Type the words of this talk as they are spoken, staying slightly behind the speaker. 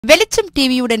வெளிச்சம்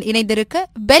டிவியுடன் இணைந்திருக்க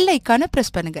பெல் ஐகானை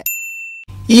பிரஸ் பண்ணுங்க.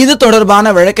 இது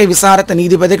தொடர்பான வழக்கை விசாரித்த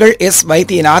நீதிபதிகள் எஸ்.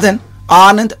 வைத்தியநாதன்,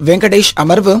 ஆனந்த், வெங்கடேஷ்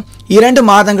அமர்வு 2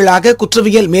 மாதங்களாக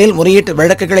குற்றவியல் மேல்முறையீட்டு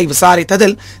வழக்குகளை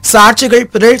விசாரித்ததில் சாட்சிகள்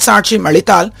பிறழ் சாட்சியம்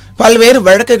அளித்தால் பல்வேறு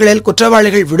வழக்குகளில்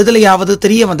குற்றவாளிகள் விடுதலையாவது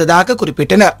தெரியவந்ததாக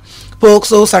குறிப்பிட்டனர்.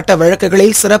 போக்சோ சட்ட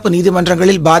வழக்குகளில் சிறப்பு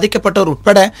நீதிமன்றங்களில் பாதிக்கப்பட்டோர்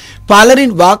உட்பட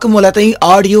பலரின் வாக்குமூலத்தை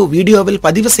ஆடியோ வீடியோவில்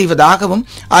பதிவு செய்வதாகவும்,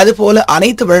 அதுபோல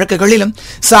அனைத்து வழக்குகளிலும்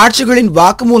சாட்சிகளின்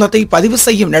வாக்குமூலத்தை பதிவு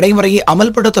செய்யும் நடைமுறையை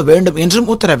அமல்படுத்த வேண்டும் என்றும்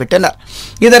உத்தரவிட்டனர்.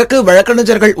 இதற்கு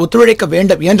வழக்கறிஞர்கள் ஒத்துழைக்க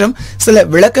வேண்டும் என்றும், சில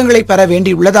விளக்கங்களை பெற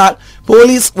வேண்டியுள்ளதால்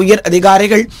போலீஸ் உயர்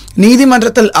அதிகாரிகள்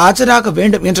நீதிமன்றத்தில் ஆஜராக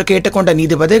வேண்டும் என்று கேட்டுக்கொண்ட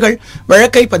நீதிபதிகள்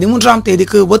வழக்கை 13ஆம்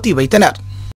தேதிக்கு ஒத்திவைத்தனர்.